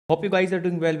Hope you guys are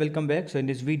doing well. Welcome back. So in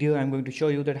this video I'm going to show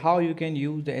you that how you can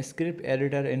use the script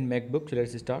editor in MacBook. So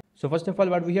let's start. So first of all,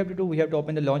 what we have to do, we have to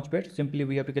open the launchpad. Simply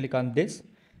we have to click on this,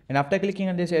 and after clicking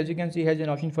on this, as you can see, has an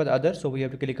option for the other. So we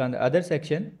have to click on the other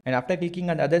section, and after clicking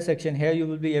on the other section, here you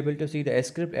will be able to see the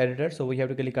script editor. So we have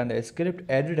to click on the script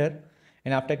editor,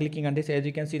 and after clicking on this, as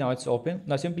you can see, now it's open.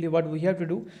 Now simply what we have to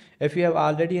do, if you have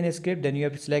already in a script, then you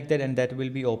have to select that and that will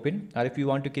be open, or if you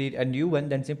want to create a new one,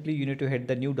 then simply you need to hit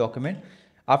the new document.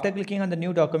 After clicking on the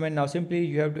new document, now simply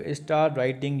you have to start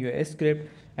writing your script,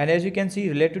 and as you can see,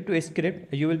 related to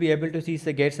script, you will be able to see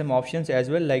get some options as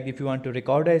well, like if you want to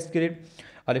record a script,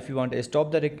 or if you want to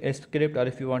stop the script, or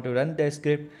if you want to run the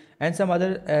script, and some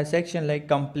other section like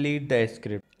complete the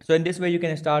script. So in this way you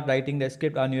can start writing the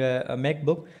script on your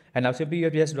MacBook, and now simply you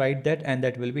have to just write that and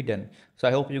that will be done. So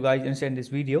I hope you guys understand this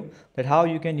video, that how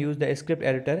you can use the script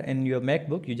editor in your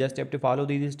MacBook. You just have to follow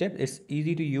these steps. It's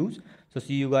easy to use. So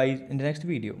see you guys in the next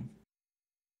video.